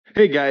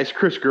Hey guys,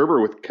 Chris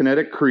Gerber with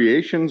Kinnettic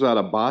Kreations out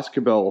of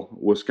Boscobel,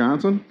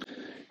 Wisconsin.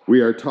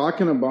 We are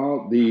talking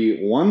about the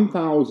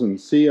 1000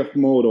 CF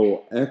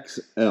Moto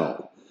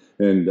XL.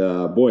 And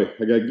boy,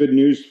 I got good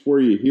news for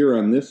you here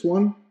on this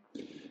one.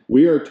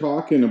 We are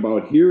talking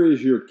about, here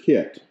is your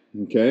kit,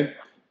 okay?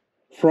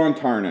 Front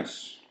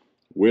harness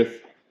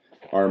with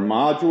our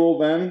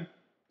module then.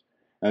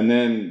 And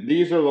then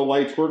these are the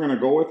lights we're gonna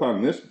go with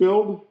on this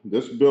build.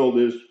 This build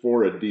is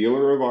for a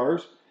dealer of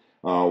ours.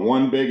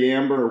 One big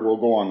amber will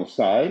go on the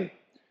side,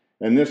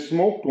 and this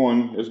smoked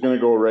one is going to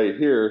go right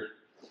here,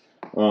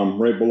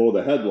 right below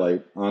the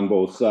headlight on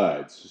both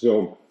sides.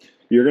 So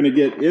you're going to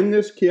get in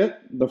this kit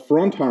the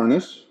front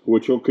harness,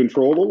 which will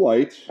control the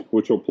lights,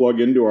 which will plug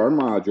into our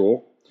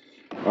module.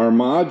 Our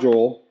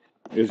module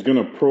is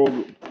going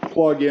to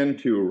plug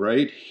into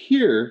right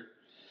here.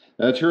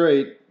 That's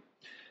right.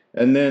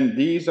 And then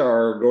these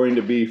are going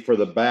to be for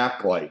the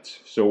back lights.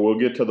 So we'll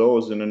get to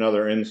those in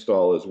another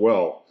install as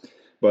well.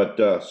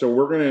 But so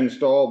we're going to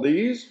install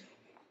these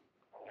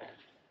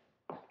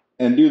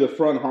and do the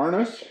front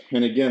harness.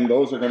 And again,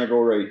 those are going to go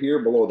right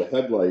here below the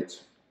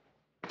headlights.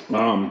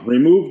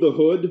 Remove the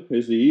hood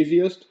is the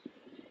easiest.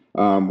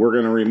 We're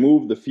going to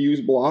remove the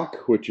fuse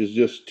block, which is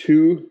just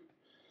 2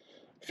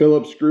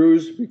 Phillips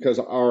screws, because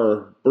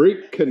our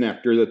brake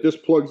connector that this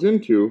plugs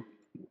into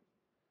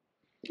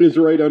is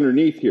right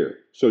underneath here.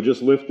 So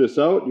just lift this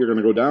out. You're going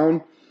to go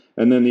down,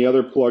 and then the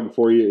other plug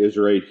for you is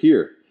right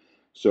here.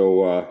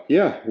 So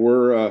yeah,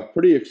 we're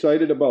pretty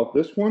excited about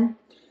this one.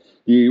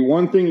 The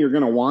one thing you're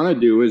going to want to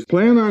do is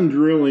plan on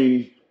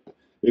drilling.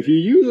 If you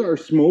use our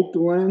smoked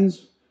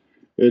lens,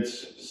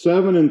 it's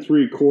 7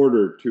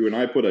 3/4 to, and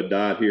I put a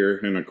dot here,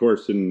 and of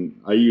course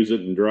I use it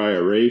in dry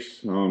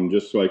erase,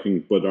 just so I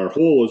can, but our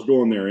hole is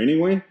going there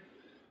anyway.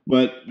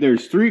 But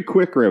there's 3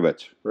 quick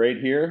rivets right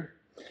here.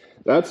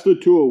 That's the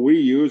tool we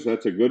use.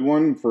 That's a good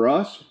one for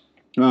us.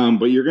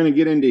 But you're going to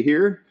get into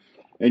here,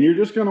 and you're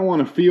just going to want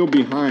to feel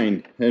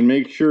behind and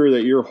make sure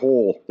that your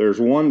hole, there's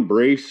one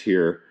brace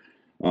here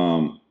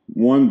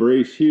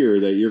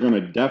that you're going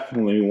to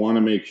definitely want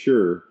to make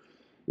sure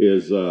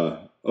is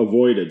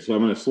avoided. So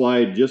I'm going to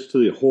slide just to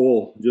the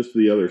hole, just to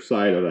the other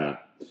side of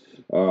that.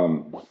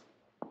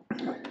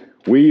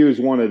 We use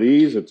one of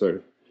these. It's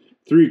a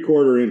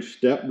 3/4 inch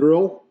step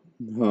drill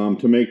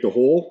to make the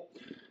hole.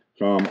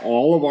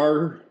 All of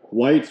our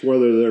lights,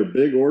 whether they're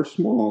big or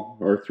small,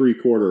 are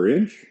 3/4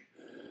 inch.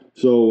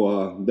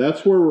 So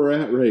that's where we're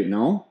at right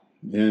now,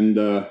 and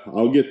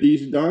I'll get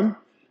these done,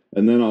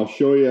 and then I'll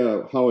show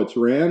you how it's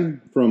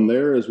ran from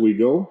there as we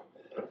go.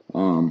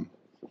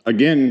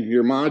 Again,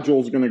 your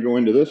module is going to go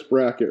into this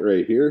bracket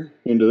right here,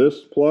 into this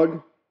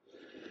plug.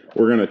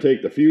 We're going to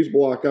take the fuse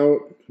block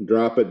out,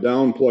 drop it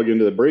down, plug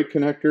into the brake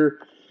connector,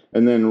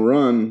 and then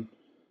run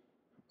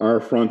our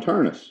front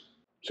harness.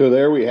 So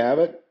there we have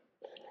it.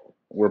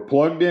 We're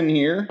plugged in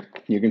here.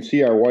 You can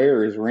see our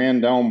wire is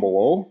ran down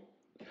below.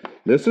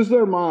 This is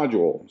their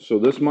module. So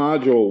this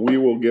module we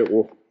will get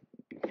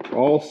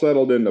all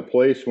settled into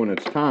place when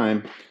it's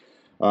time.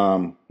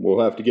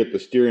 We'll have to get the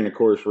steering, of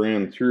course,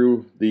 ran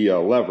through the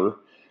lever.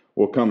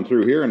 We'll come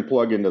through here and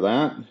plug into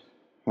that.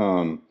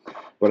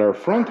 But our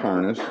front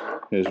harness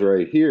is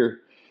right here.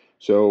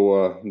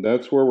 So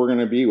that's where we're going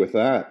to be with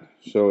that.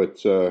 So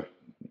it's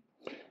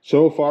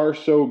so far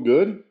so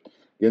good.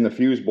 Again, the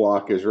fuse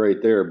block is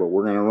right there, but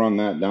we're going to run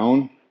that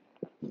down.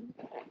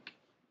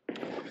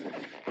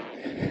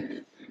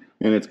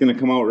 And it's going to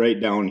come out right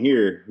down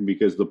here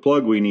because the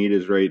plug we need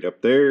is right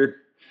up there.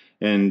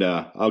 And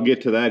I'll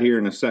get to that here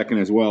in a second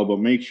as well. But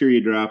make sure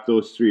you drop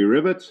those 3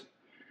 rivets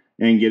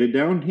and get it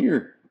down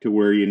here to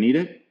where you need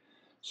it.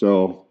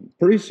 So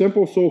pretty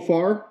simple so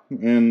far.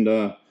 And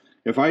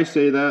if I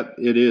say that,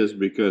 it is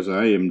because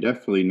I am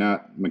definitely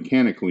not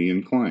mechanically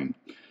inclined.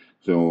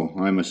 So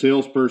I'm a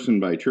salesperson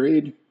by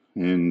trade.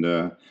 And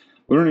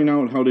learning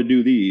out how to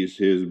do these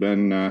has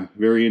been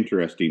very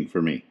interesting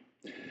for me.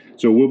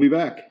 So we'll be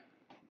back.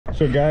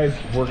 So guys,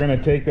 we're going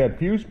to take that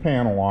fuse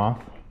panel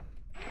off.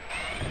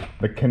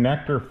 The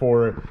connector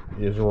for it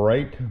is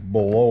right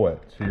below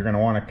it. So you're going to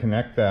want to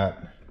connect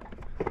that.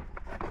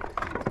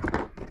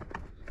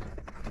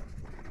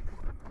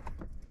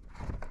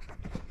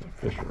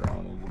 Fish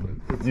around a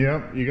little bit.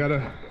 Yep, you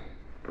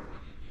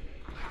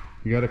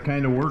gotta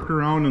kind of work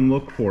around and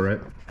look for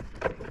it.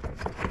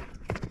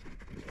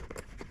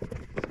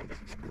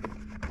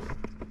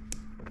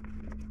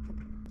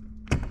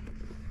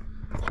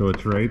 So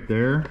it's right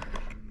there,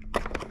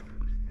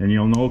 and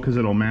you'll know because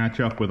it'll match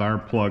up with our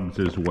plugs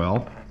as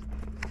well.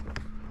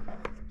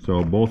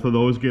 So both of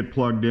those get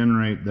plugged in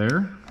right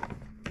there,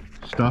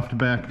 stuffed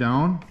back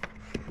down,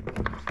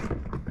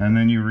 and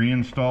then you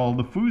reinstall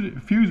the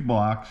fuse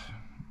blocks.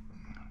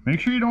 Make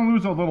sure you don't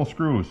lose those little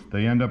screws.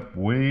 They end up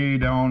way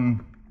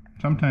down,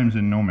 sometimes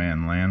in no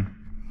man land.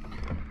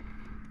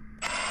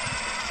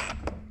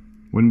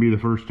 Wouldn't be the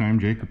first time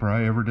Jacob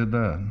probably ever did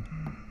that.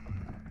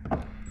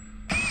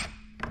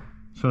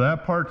 So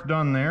that part's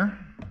done there.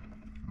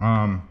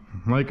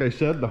 Like I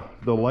said,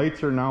 the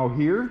lights are now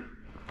here.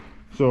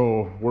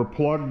 So we're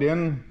plugged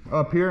in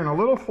up here, and a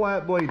little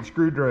flat blade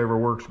screwdriver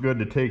works good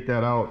to take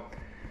that out.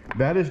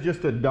 That is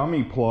just a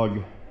dummy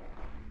plug.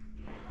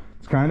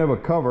 It's kind of a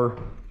cover.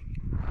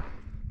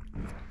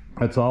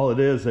 That's all it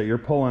is that you're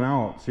pulling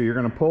out. So you're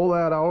going to pull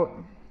that out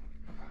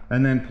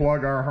and then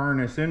plug our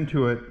harness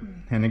into it.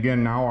 And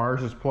again, now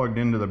ours is plugged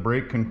into the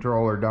brake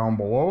controller down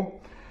below.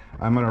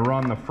 I'm going to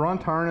run the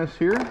front harness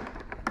here.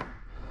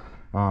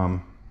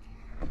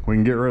 We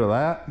can get rid of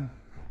that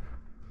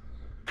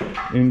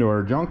into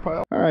our junk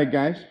pile. All right,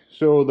 guys,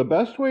 so the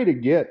best way to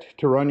get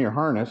to run your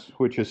harness,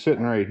 which is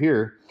sitting right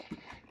here,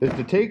 is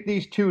to take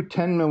these two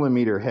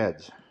 10mm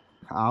heads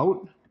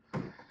out,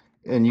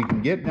 and you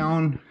can get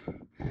down,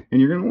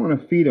 and you're going to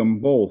want to feed them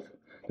both.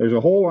 There's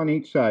a hole on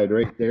each side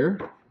right there,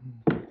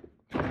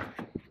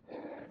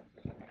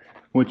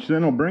 which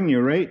then will bring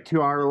you right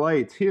to our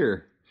lights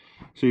here.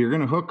 So you're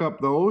going to hook up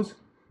those,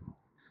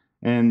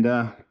 and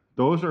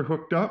those are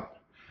hooked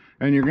up,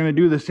 and you're going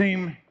to do the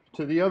same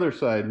to the other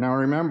side. Now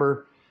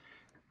remember,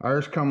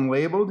 ours come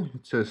labeled.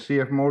 It says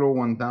CF Moto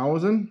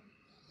 1000,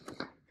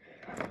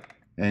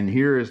 and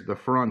here is the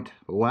front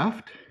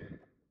left.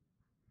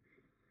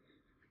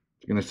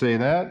 It's going to say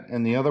that,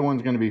 and the other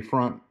one's going to be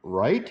front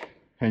right,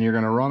 and you're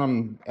going to run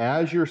them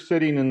as you're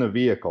sitting in the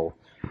vehicle.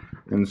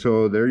 And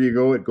so there you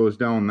go, it goes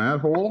down that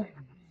hole,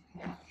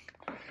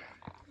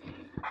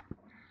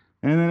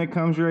 and then it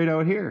comes right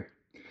out here.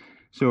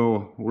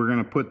 So we're going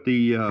to put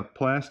the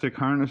plastic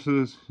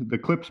harnesses, the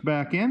clips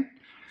back in,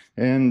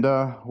 and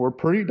we're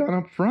pretty done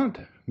up front.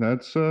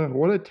 That's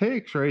what it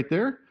takes right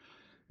there.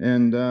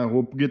 And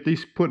we'll get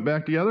these put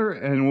back together,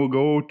 and we'll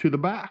go to the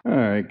back. All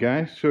right,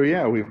 guys, so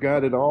yeah, we've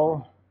got it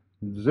all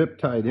zip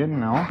tied in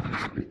now.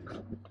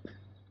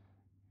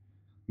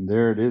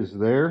 There it is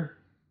there,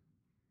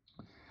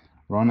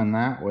 running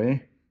that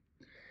way.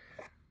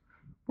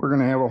 We're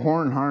going to have a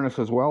horn harness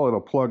as well. It'll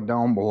plug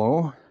down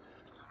below.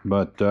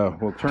 But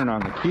we'll turn on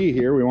the key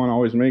here. We want to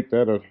always make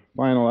that a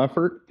final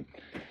effort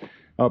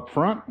up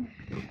front.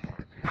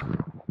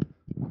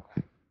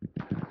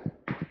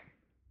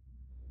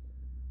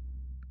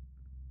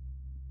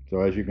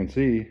 So as you can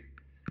see,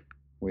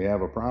 we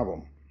have a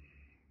problem.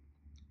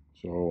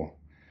 So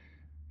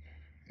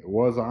it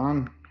was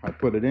on, I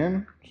put it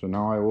in, so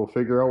now I will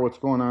figure out what's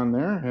going on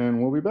there, and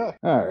we'll be back.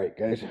 All right,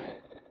 guys.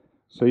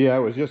 So yeah,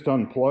 it was just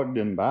unplugged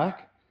and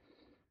back,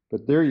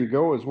 but there you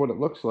go, is what it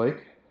looks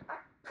like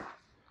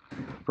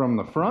from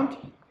the front.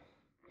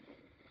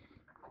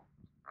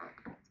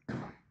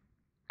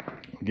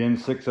 Again,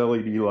 6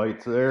 LED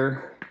lights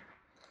there,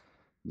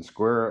 the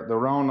square, the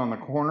round on the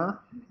corner,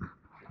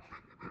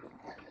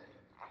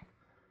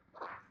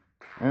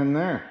 and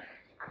there.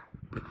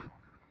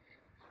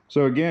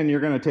 So again,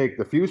 you're going to take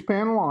the fuse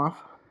panel off,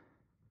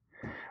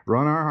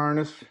 run our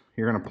harness.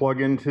 You're going to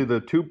plug into the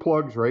 2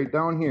 plugs right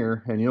down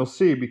here, and you'll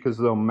see, because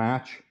they'll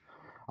match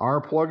our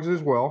plugs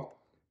as well.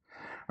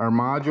 Our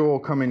module will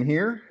come in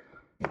here.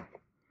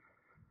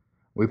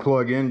 We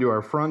plug into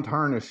our front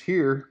harness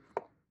here.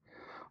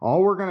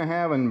 All we're going to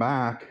have in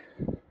back,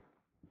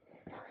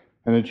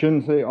 and it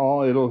shouldn't say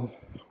all,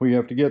 we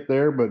have to get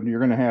there, but you're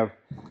going to have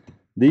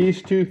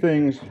these 2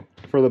 things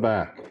for the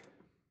back.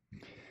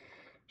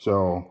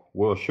 So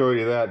we'll show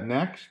you that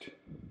next,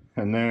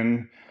 and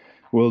then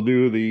we'll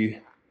do the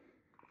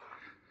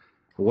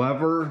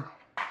lever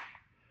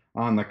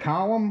on the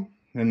column,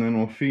 and then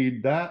we'll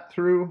feed that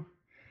through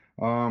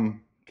to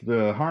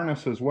the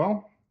harness as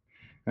well,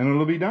 and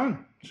it'll be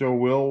done. So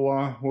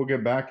we'll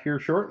get back here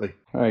shortly.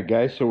 All right,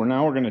 guys, so we're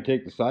going to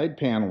take the side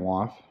panel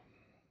off,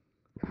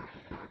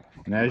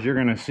 and as you're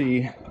going to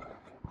see,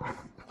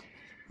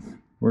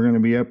 we're going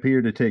to be up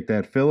here to take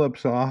that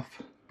Phillips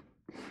off.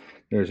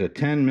 There's a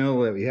 10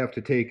 mil that we have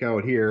to take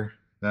out here.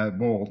 That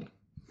bolt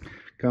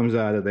comes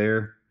out of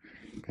there,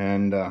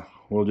 and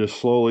we'll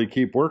just slowly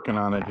keep working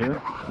on it here.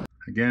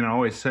 Again,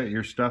 always set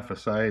your stuff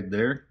aside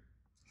there.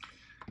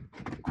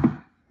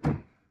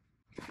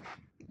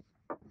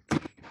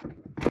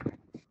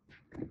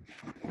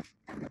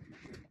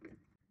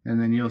 And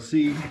then you'll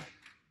see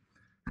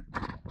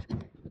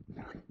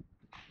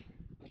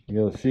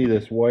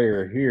this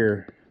wire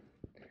here,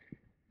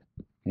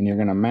 and you're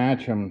going to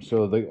match them.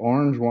 So the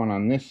orange one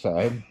on this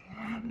side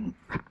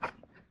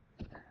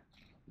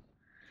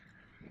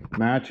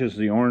matches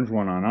the orange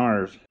one on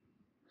ours.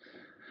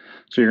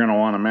 So you're going to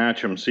want to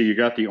match them. So you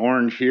got the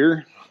orange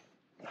here,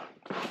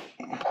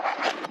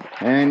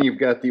 and you've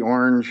got the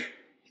orange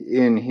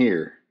in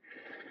here.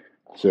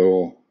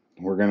 So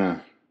we're going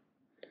to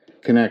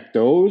connect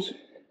those.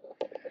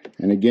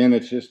 And again,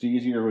 it's just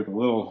easier with a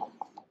little,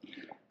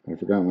 I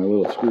forgot my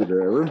little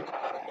screwdriver,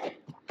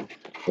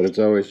 but it's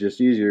always just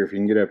easier if you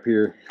can get up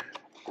here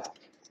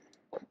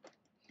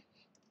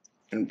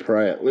and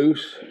pry it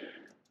loose.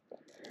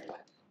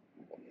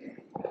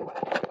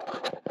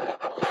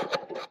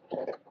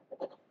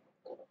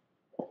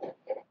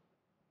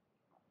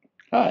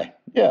 Hi,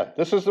 yeah,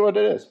 this is what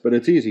it is, but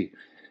it's easy.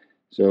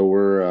 So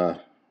we're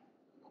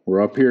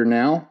up here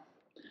now.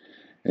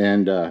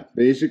 And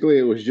basically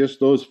it was just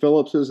those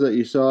Phillipses that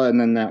you saw, and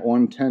then that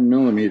 110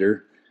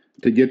 millimeter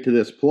to get to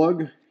this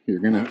plug. You're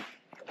gonna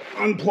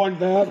unplug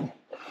that,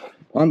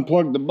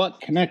 unplug the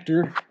butt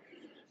connector,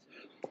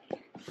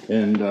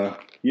 and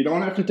you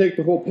don't have to take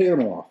the whole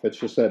panel off. It's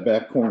just that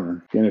back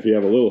corner. And if you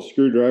have a little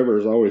screwdriver,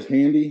 is always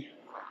handy.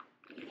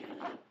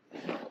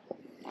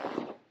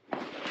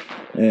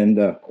 And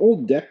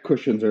old deck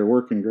cushions are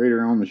working great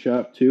around the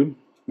shop too.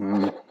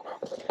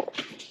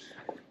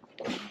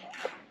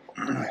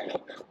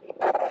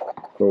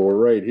 So we're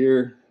right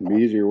here. It'd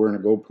be easier wearing a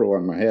GoPro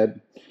on my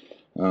head.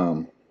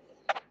 But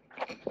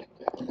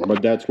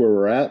that's where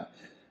we're at.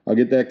 I'll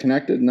get that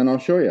connected and then I'll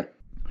show you.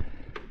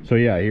 So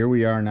yeah, here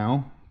we are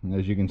now.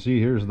 As you can see,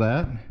 here's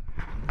that.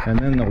 And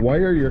then the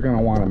wire you're going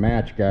to want to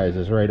match, guys,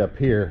 is right up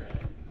here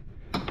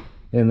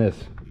in this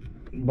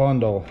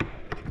bundle.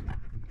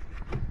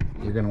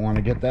 You're going to want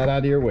to get that out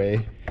of your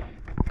way.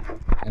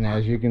 And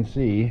as you can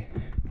see,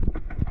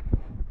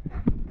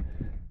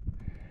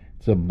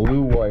 it's a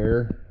blue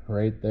wire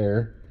right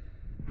there.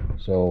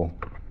 So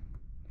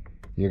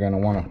you're going to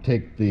want to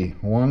take the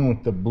one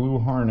with the blue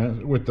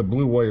harness, with the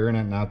blue wire in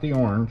it, not the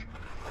orange.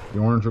 The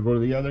orange will go to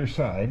the other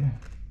side.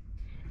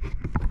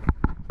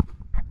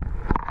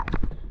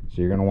 So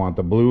you're going to want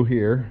the blue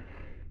here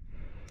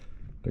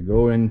to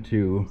go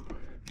into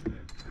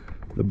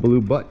the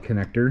blue butt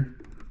connector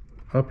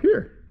up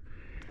here.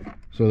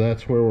 So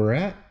that's where we're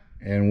at,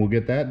 and we'll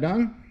get that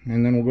done,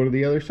 and then we'll go to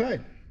the other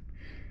side.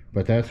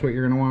 But that's what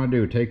you're going to want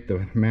to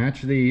do.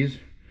 Match these.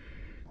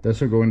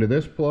 This will go into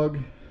this plug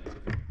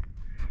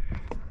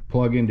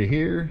into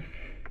here,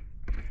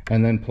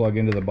 and then plug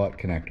into the butt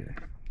connector,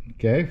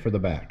 okay, for the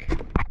back.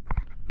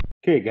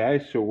 Okay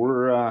guys, so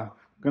we're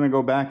going to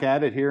go back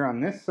at it here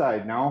on this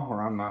side now.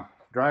 We're on the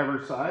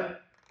driver's side.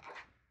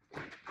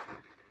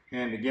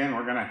 And again,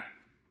 we're going to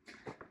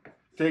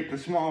take the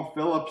small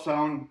Phillips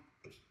sound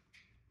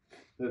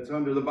that's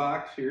under the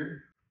box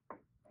here.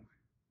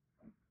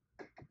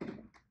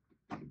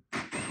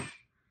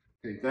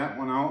 Take that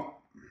one out.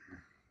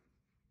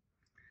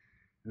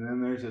 And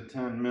then there's a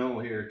 10 mil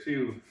here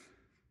too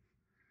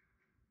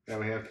that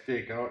we have to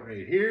take out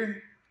right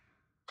here.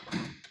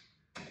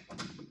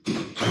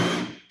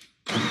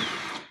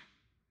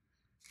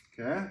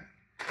 Okay.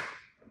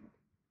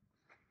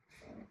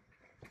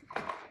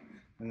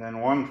 And then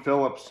one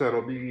Phillips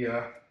that'll be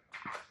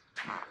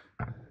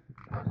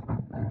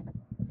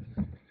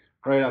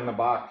right on the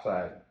box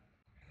side.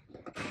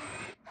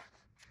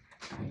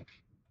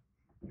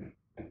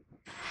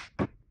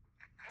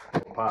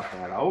 Pop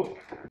that out.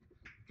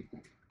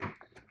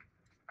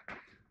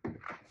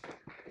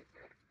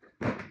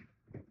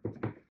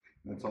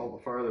 That's all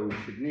the farther we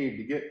should need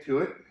to get to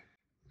it.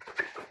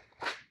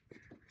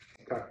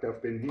 Tucked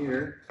up in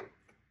here.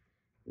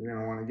 You're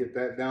going to want to get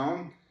that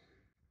down.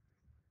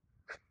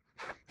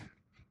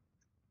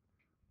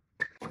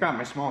 Got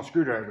my small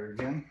screwdriver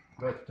again,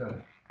 but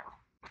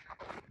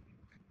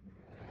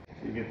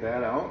you get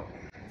that out,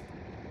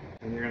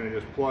 and you're going to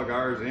just plug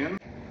ours in.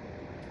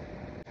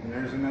 And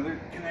there's another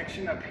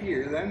connection up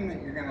here then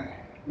that you're going to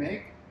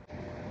make.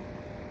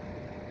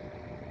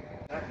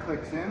 That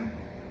clicks in.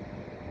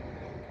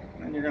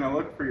 Then you're going to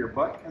look for your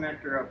butt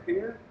connector up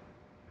here.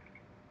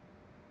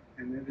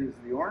 And it is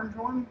the orange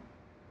one,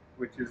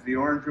 which is the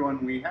orange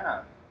one we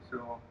have.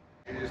 So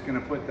you're just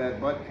going to put that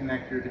butt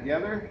connector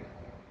together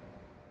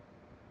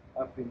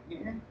up in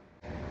here.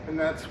 And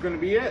that's going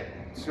to be it.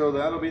 So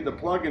that'll be the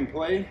plug and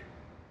play.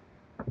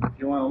 If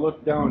you want to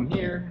look down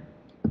here,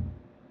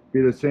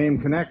 be the same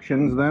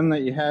connections then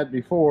that you had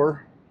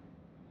before.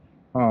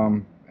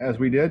 As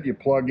we did, you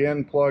plug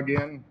in,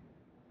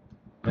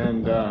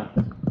 and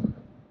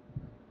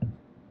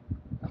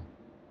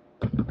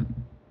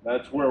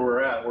that's where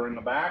we're at. We're in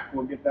the back.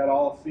 We'll get that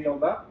all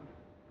sealed up,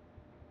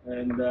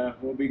 and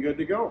we'll be good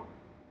to go.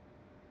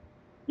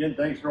 Again,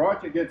 thanks for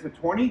watching. It's a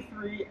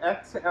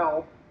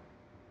 23XL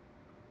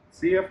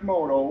CF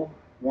Moto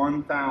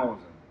 1000.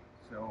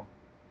 So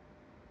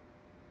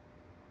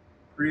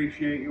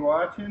appreciate you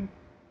watching,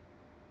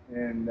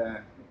 and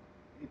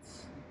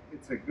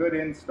it's a good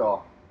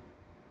install.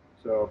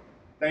 So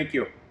thank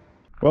you.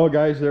 Well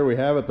guys, there we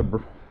have it.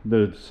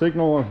 The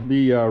signal,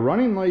 the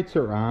running lights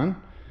are on,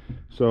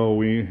 so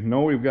we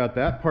know we've got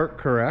that part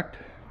correct,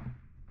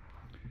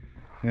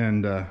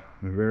 and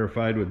we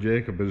verified with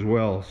Jacob as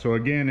well. So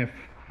again,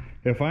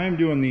 if I'm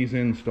doing these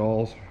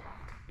installs,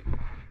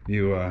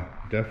 you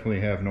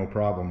definitely have no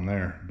problem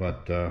there,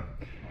 but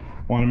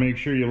want to make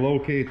sure you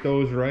locate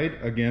those right.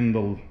 Again,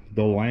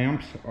 the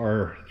lamps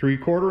are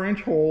 3/4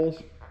 inch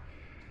holes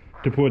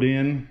to put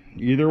in.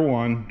 Either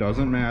one,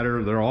 doesn't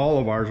matter. All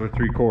of ours are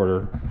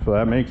 3/4, so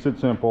that makes it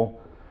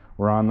simple.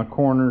 We're on the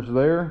corners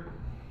there.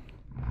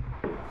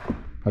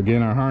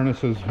 Again, our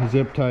harness is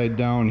zip tied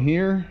down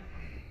here,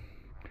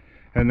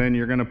 and then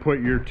you're going to put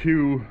your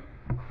two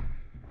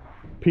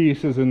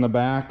pieces in the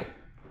back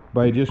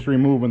by just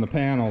removing the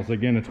panels.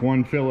 Again, it's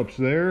one Phillips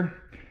there,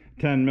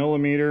 10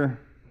 millimeter.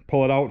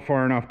 Pull it out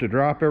far enough to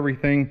drop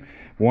everything.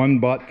 One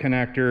butt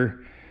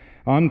connector,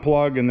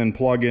 unplug, and then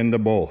plug into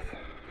both.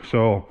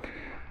 So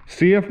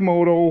CF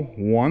Moto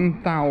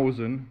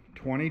 1000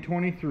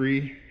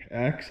 2023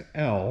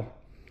 XL.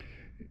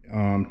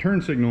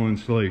 turn signal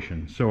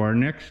installation. So our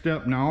next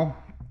step now,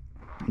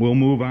 we'll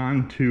move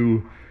on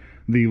to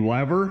the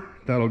lever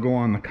that'll go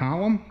on the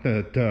column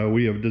that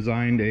we have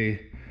designed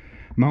a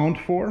mount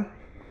for.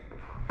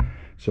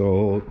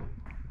 So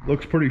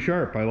looks pretty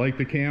sharp. I like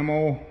the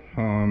camo.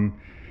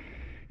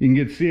 You can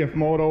get CF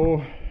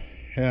Moto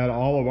had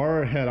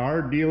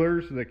our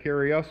dealers that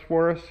carry us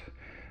for us.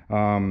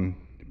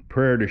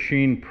 Prairie du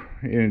Chien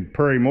in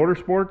Prairie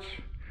Motorsports,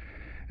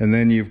 and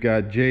then you've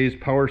got Jay's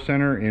Power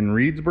Center in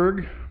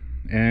Reedsburg,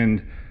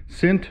 and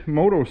Sint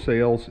Moto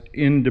Sales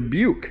in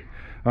Dubuque.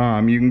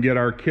 You can get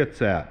our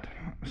kits at.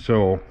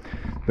 So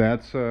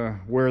that's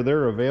where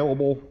they're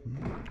available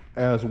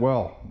as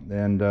well.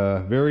 And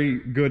very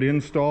good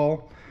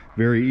install,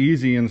 very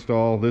easy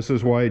install. This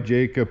is why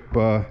Jacob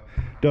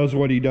does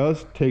what he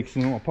does, takes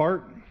them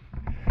apart,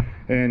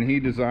 and he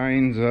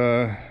designs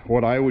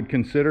what I would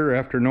consider,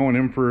 after knowing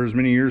him for as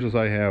many years as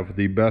I have,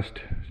 the best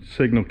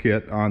signal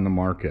kit on the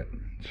market.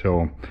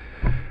 So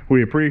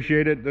we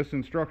appreciate it. This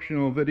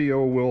instructional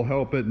video will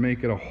help it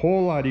make it a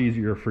whole lot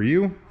easier for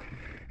you.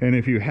 And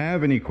if you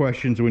have any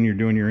questions when you're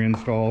doing your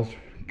installs,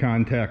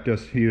 contact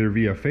us either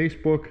via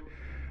Facebook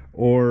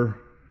or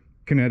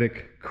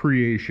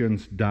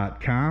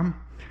KinnetticKreations.com,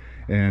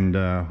 and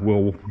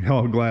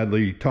I'll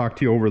gladly talk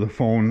to you over the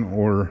phone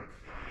or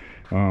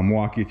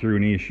walk you through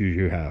any issues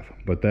you have.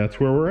 But that's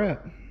where we're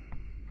at.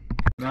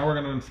 Now we're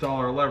going to install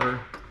our lever.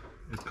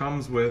 It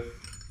comes with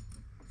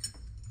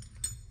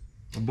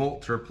a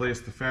bolt to replace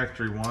the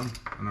factory one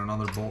and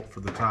another bolt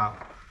for the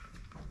top.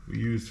 We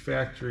used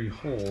factory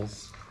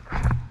holes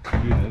to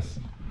do this.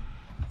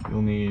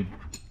 You'll need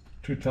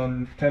two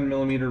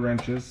 10mm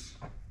wrenches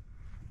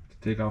to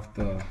take off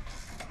the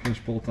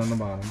pinch bolt on the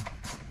bottom.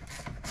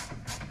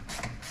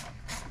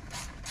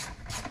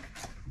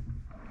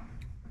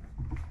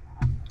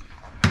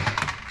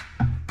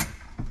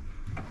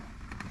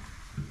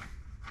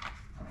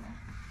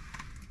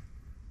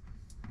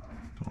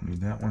 Don't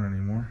need that one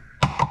anymore.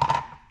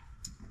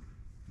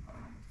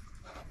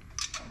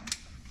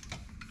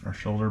 Our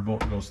shoulder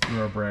bolt goes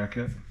through our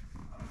bracket.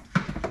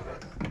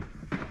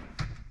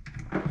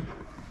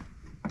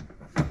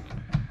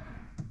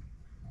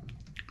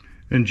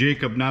 And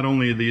Jacob, not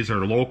only these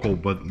are local,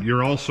 but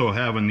you're also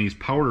having these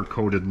powder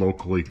coated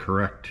locally,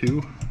 correct,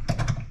 too?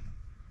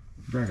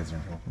 Brackets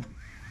aren't local.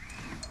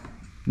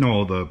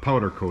 No, the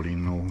powder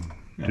coating, no.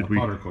 Yeah, the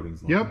powder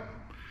coating's local. Yep.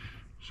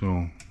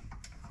 So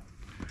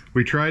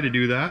we try to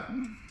do that.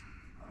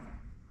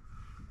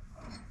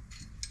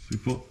 So we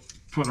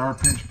put our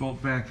pinch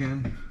bolt back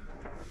in,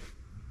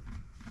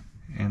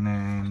 and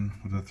then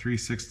with a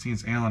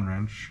 3/16 Allen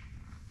wrench,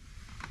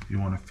 you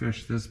want to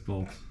fish this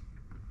bolt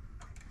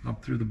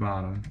up through the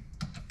bottom,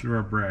 through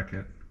our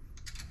bracket,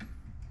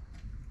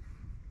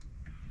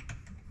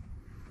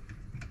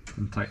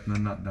 and tighten the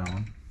nut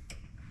down.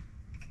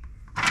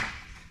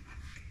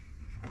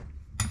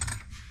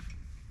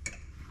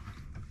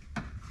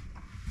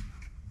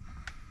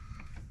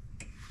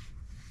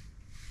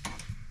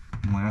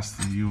 And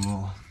lastly, you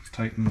will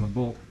tighten the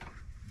bolt.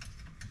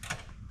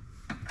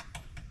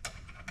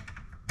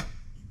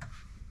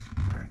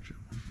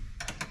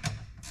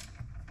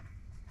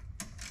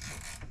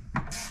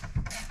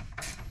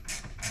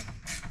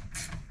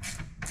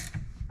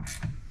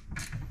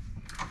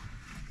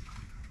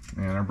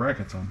 And our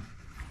bracket's on.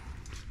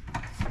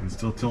 You can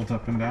still tilt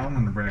up and down,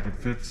 and the bracket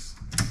fits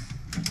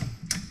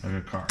like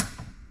a car.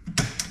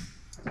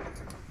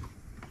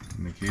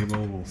 And the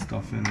cable will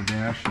stuff in the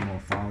dash, and we'll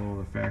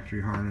follow the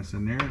factory harness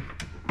in there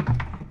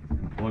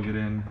and plug it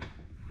in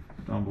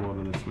down below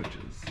to the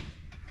switches.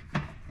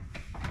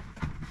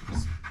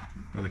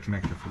 Or the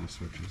connector for the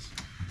switches.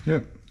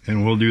 Yep,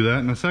 and we'll do that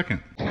in a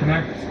second.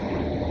 Connect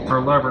our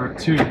lever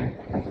to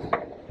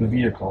the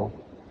vehicle.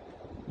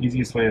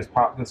 Easiest way is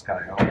pop this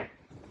guy out.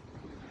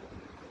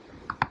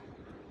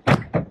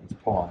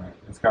 Pull on it.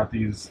 It's got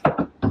these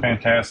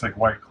fantastic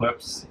white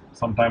clips.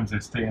 Sometimes they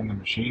stay in the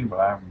machine, but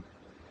I'm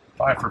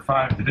 5 for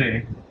 5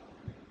 today,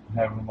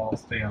 having them all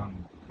stay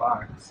on the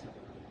box.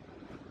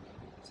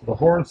 So the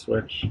horn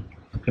switch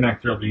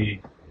connector will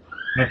be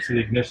next to the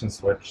ignition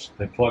switch.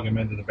 They plug them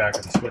into the back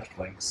of the switch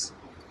links.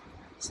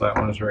 So that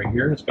one is right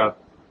here. It's got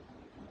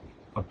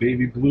a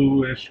baby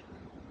bluish,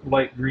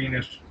 light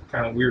greenish,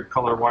 kind of weird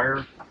color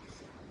wire.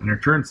 And your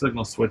turn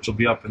signal switch will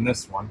be up in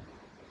this one.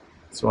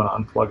 So you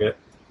want to unplug it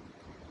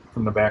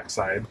from the back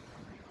side.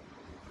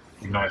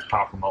 You can always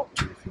pop them out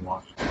too if you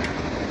want.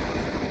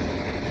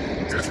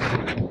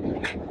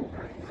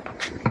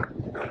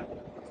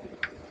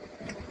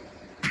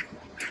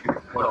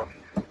 Well,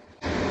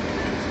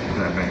 put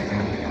that back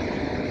in.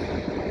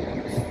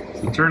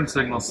 The turn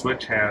signal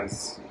switch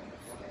has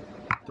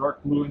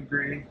dark blue and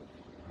gray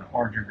and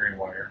orange and gray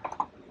wire.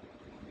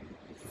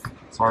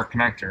 So our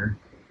connector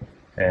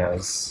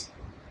has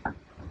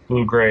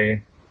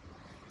blue-gray,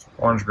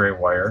 orange-gray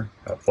wire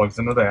that plugs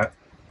into that.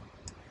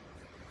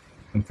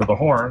 And for the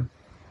horn,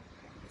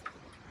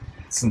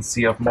 since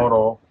CF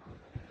Moto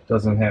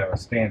doesn't have a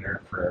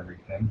standard for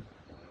everything,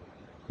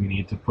 we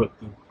need to put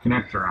the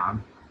connector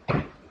on.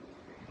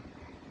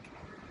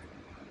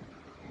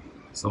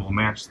 So we'll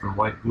match the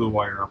light blue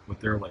wire up with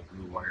their light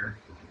blue wire.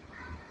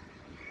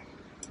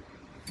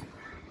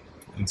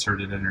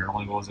 Insert it in there, it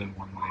only goes in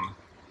one way.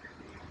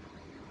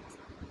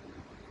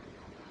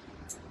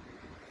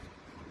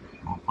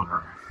 We'll put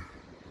our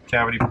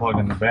cavity plug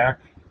in the back.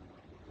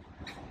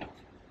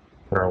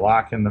 Put our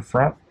lock in the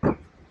front.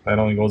 That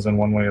only goes in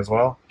one way as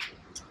well.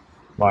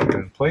 Lock it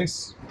in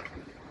place.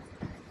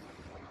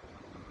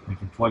 You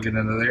can plug it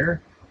into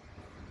there.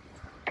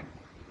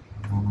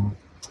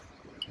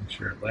 Make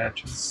sure it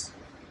latches.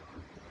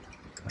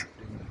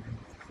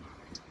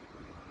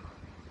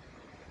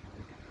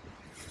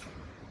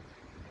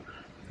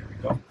 There we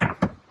go.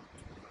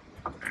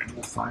 And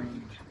we'll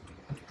find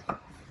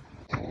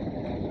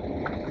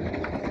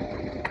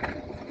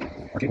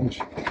so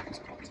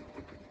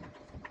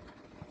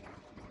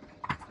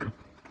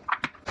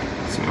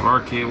we have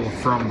our cable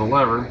from the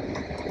lever.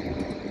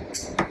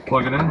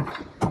 Plug it in.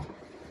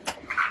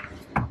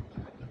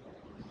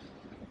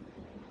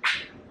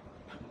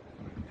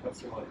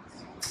 Test the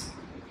lights.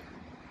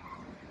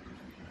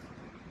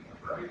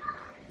 Right.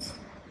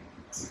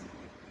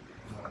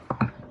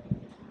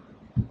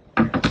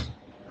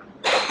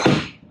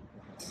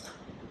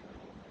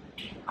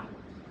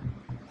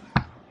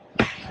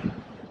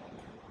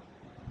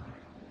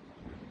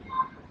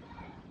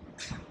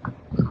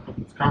 Put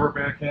this cover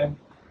back in.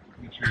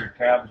 Make sure your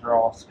tabs are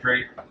all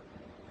straight.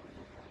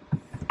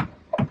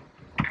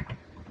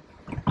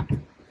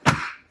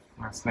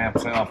 That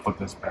snaps in. I'll put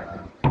this back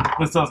in.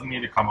 This doesn't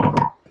need to come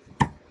out.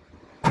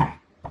 I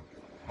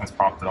just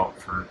popped it out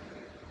for a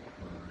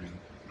reason.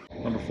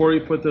 Now before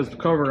you put this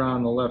cover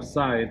on the left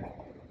side,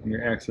 when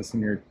you're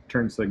accessing your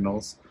turn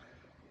signals,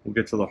 we'll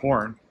get to the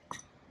horn.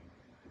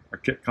 Our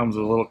kit comes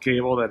with a little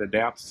cable that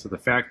adapts to the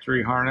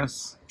factory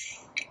harness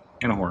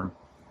and a horn.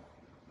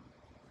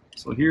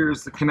 So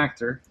here's the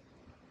connector.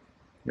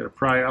 You gotta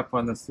pry up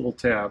on this little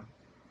tab.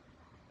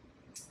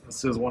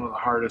 This is one of the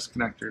hardest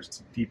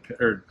connectors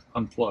to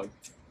unplug.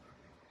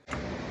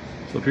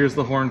 So here's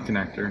the horn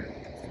connector.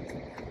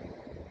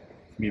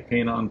 It can be a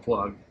pain to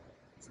unplug.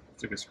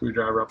 Stick a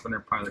screwdriver up in there,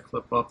 pry the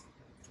clip up.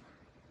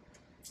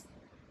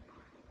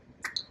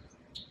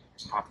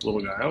 Pop the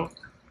little guy out.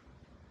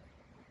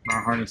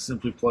 Our harness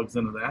simply plugs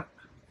into that.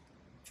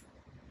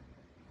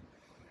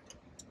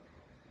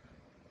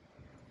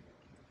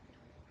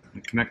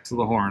 And connect to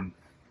the horn.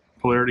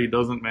 Polarity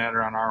doesn't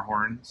matter on our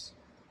horns.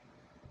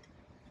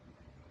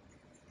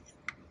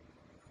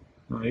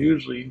 I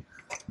usually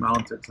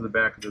mount it to the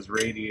back of this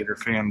radiator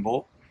fan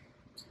bolt.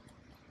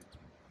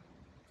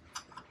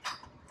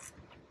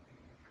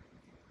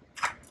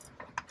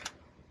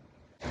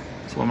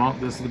 So I'll mount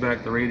this to the back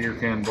of the radiator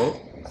fan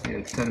bolt. See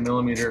a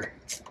 10mm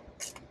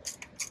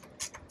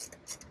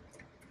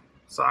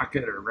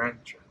socket or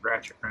wrench, or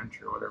ratchet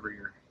wrench, or whatever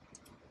your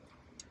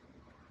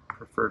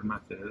preferred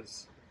method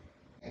is.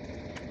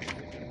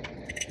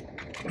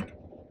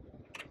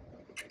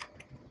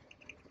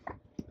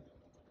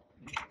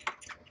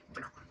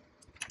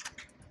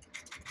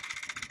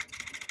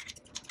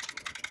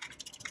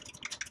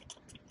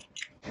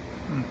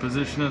 And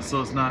position it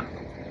so it's not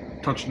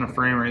touching the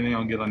frame or anything.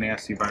 I'll get a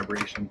nasty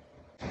vibration.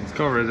 This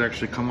cover has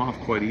actually come off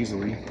quite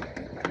easily.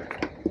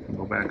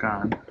 Go back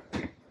on.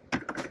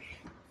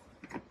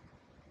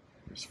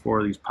 There's 4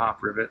 of these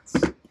pop rivets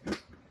down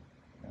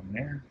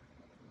there.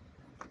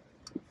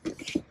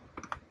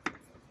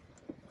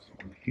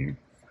 One here.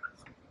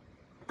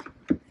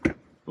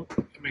 Oh,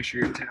 make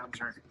sure your tabs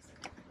aren't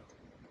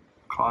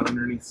caught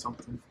underneath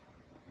something.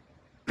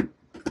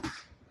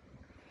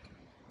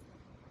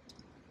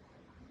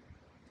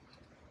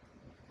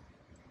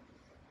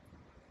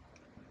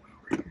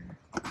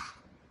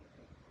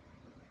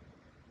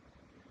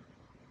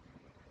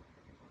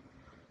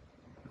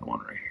 One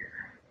right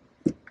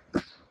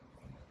here.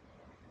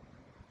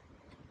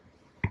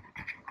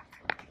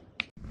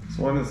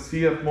 So on the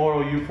CF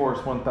Moto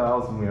UForce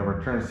 1000, we have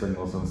our turn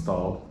signals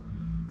installed.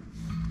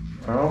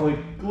 Our only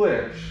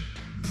glitch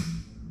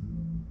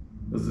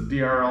is the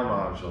DRL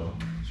module.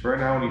 So right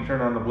now when you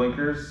turn on the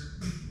blinkers,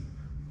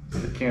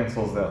 it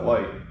cancels that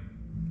light,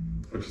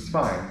 which is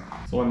fine.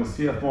 So on the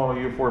CF Moto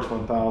UForce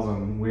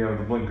 1000, we have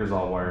the blinkers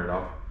all wired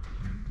up.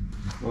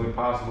 The only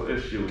possible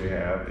issue we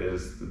have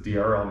is the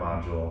DRL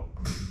module.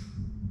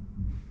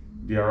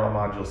 DRL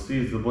module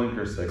sees the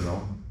blinker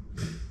signal,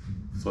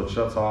 so it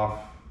shuts off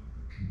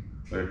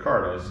like a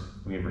car does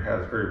when you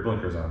have your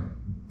blinkers on.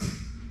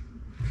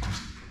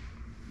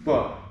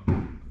 But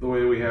the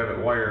way we have it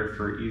wired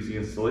for easy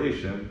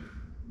installation,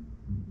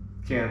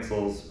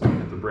 cancels when you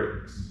hit the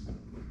brakes.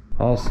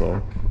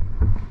 Also,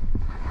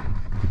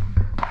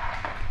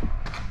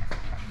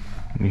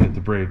 when you hit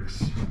the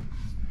brakes,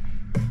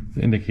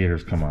 the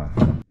indicators come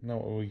on. Now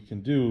what we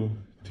can do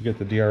to get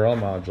the DRL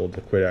module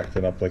to quit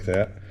acting up like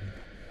that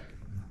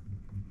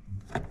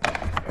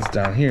is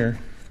down here,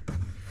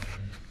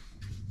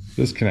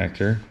 this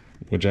connector,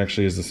 which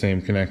actually is the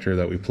same connector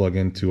that we plug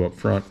into up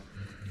front.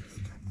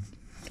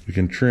 We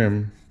can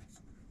trim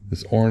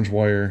this orange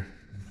wire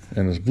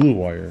and this blue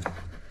wire.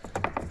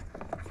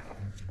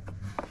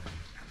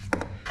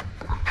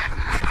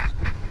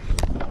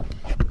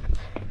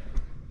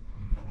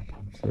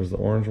 There's the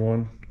orange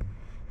one.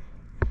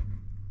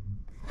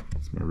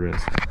 It's my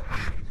wrist.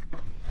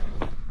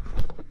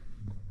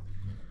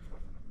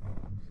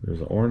 There's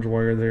an orange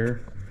wire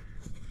there.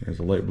 There's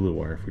a light blue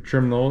wire. If we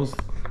trim those,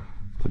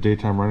 the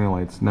daytime running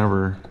lights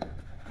never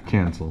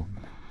cancel.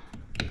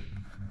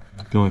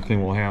 The only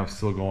thing we'll have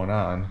still going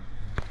on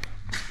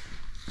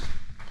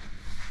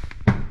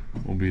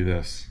will be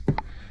this,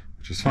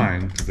 which is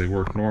fine because they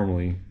work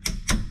normally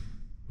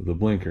with the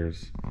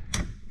blinkers.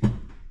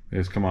 They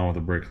just come on with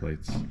the brake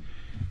lights.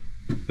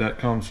 That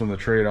comes from the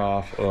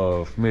trade-off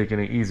of making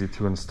it easy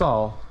to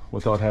install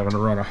without having to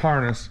run a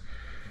harness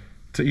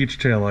to each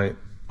taillight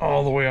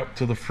all the way up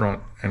to the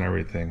front and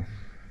everything.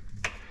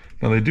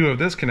 Now they do have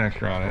this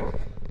connector on it,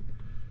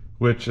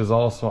 which is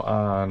also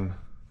on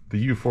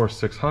the UForce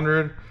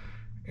 600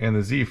 and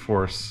the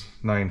Z-Force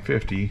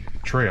 950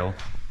 trail.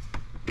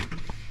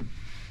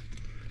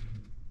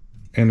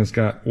 And it's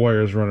got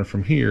wires running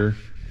from here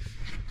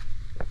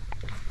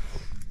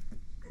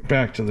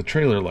back to the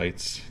trailer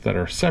lights that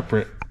are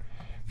separate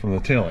from the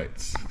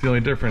taillights. The only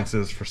difference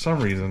is, for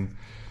some reason,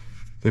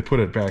 they put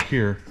it back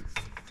here,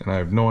 and I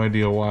have no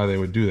idea why they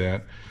would do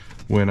that,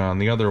 when on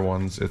the other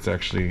ones it's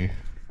actually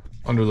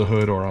under the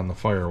hood or on the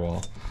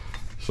firewall,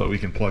 so that we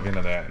can plug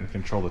into that and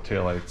control the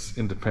taillights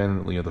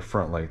independently of the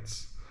front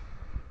lights.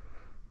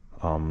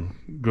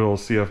 Good old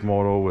CF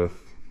Moto with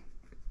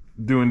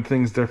doing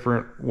things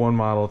different, one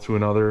model to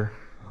another.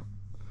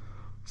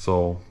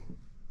 So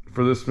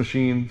for this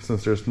machine,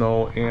 since there's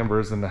no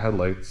ambers in the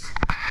headlights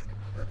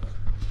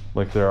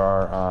like there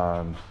are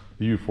on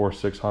the UForce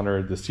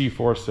 600, the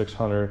C-Force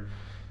 600,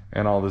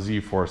 and all the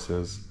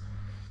Z-Forces,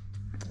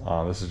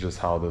 this is just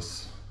how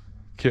this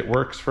kit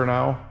works for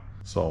now.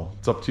 So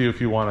it's up to you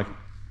if you want to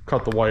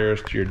cut the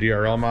wires to your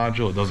DRL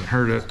module. It doesn't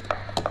hurt it.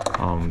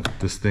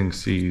 This thing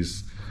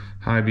sees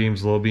high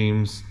beams, low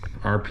beams,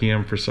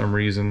 RPM for some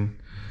reason,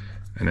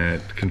 and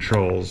it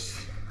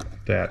controls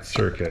that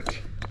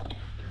circuit.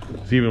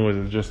 So even with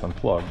it just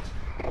unplugged,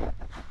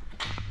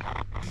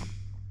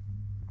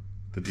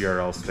 the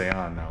DRLs stay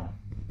on now,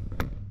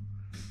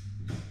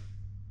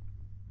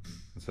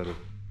 instead of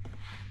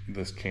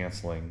this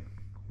canceling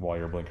while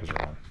your blinkers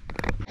are on.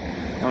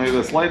 Now we have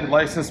this lighted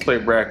license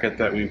plate bracket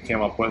that we came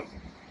up with.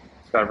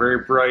 It's got a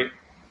very bright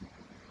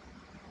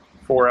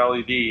 4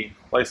 LED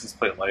license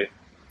plate light.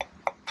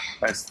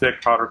 Nice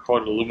thick powder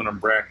coated aluminum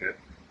bracket.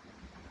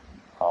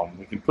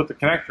 We can put the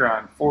connector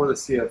on for the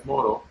CF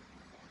Moto.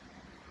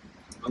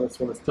 This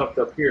one is tucked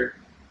up here.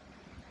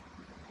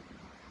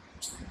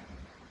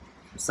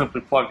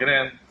 Simply plug it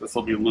in. This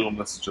will be loom.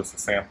 This is just a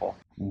sample.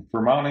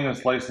 For mounting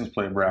this license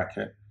plate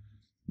bracket,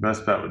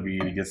 best bet would be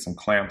to get some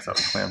clamps that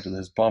would clamp to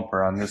this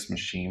bumper on this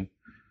machine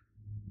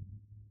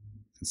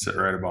and sit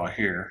right about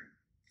here.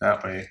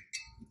 That way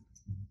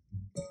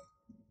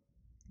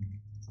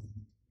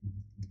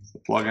the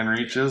plug-in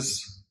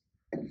reaches,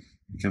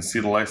 you can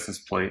see the license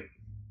plate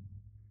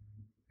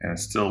and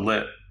it's still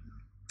lit.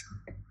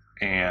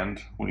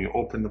 And when you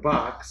open the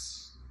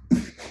box,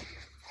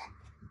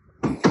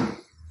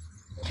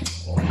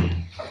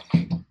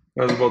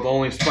 that's about the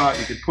only spot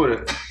you could put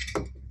it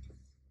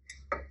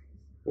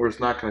where it's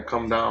not going to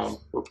come down.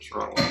 Whoops,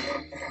 wrong one.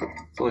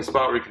 It's the only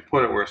spot where you can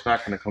put it where it's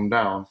not going to come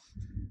down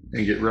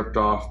and get ripped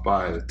off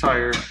by the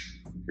tire,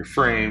 your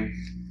frame,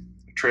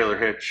 the trailer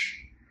hitch,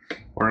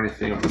 or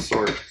anything of the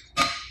sort.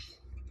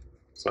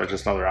 So that's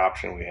just another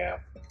option we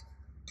have.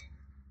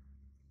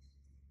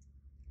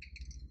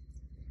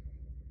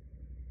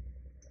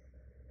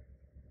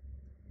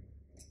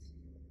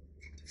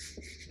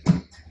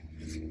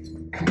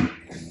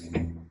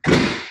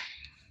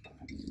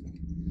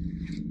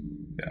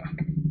 Yeah,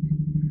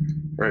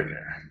 right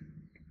there.